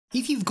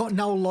If you've got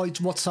no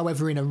lights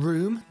whatsoever in a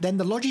room, then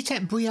the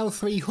Logitech Brio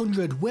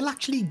 300 will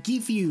actually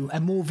give you a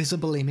more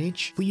visible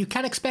image, but you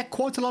can expect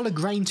quite a lot of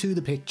grain to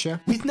the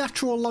picture. With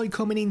natural light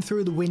coming in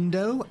through the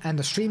window, and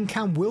the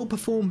Streamcam will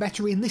perform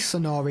better in this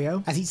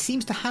scenario, as it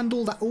seems to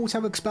handle that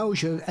auto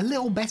exposure a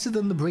little better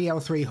than the Brio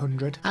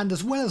 300. And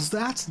as well as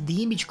that,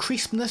 the image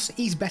crispness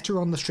is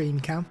better on the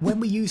Streamcam. When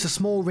we use a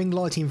small ring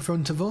light in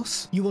front of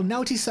us, you will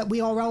notice that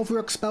we are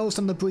overexposed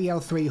on the Brio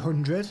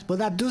 300, but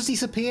that does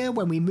disappear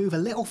when we move a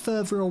little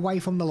further away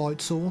from the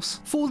light source.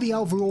 For the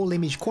overall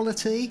image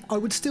quality, I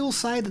would still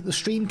say that the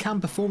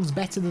Streamcam performs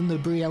better than the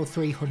Brio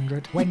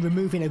 300. When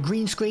removing a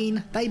green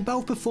screen, they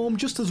both perform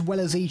just as well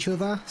as each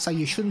other, so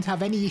you shouldn't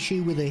have any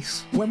issue with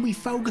this. When we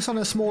focus on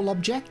a small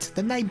object,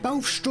 then they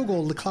both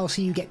struggle the closer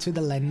you get to the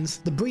lens.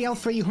 The Brio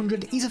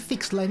 300 is a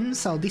fixed lens,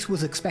 so this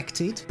was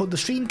expected, but the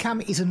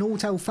Streamcam is an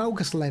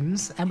autofocus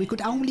lens, and we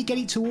could only get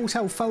it to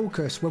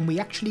autofocus when we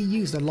actually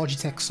use the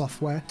Logitech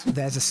software.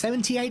 There's a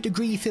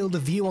 78-degree field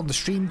of view on the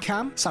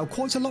Streamcam, so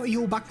quite a lot of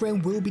your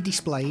background will be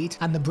displayed,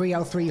 and the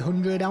Brio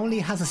 300 only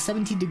has a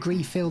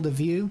 70-degree field of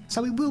view,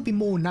 so it will be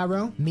more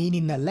narrow,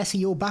 meaning that less of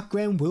your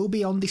background will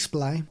be on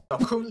display.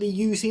 I'm currently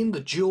using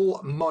the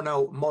dual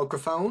mono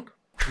microphone.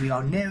 We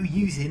are now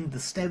using the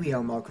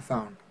stereo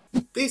microphone.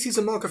 This is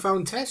a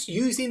microphone test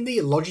using the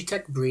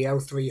Logitech Brio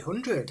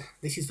 300.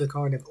 This is the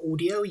kind of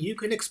audio you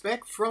can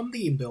expect from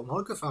the inbuilt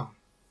microphone.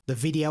 The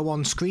video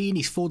on screen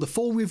is for the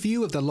full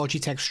review of the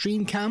Logitech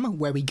Streamcam,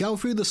 where we go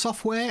through the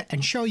software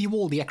and show you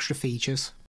all the extra features.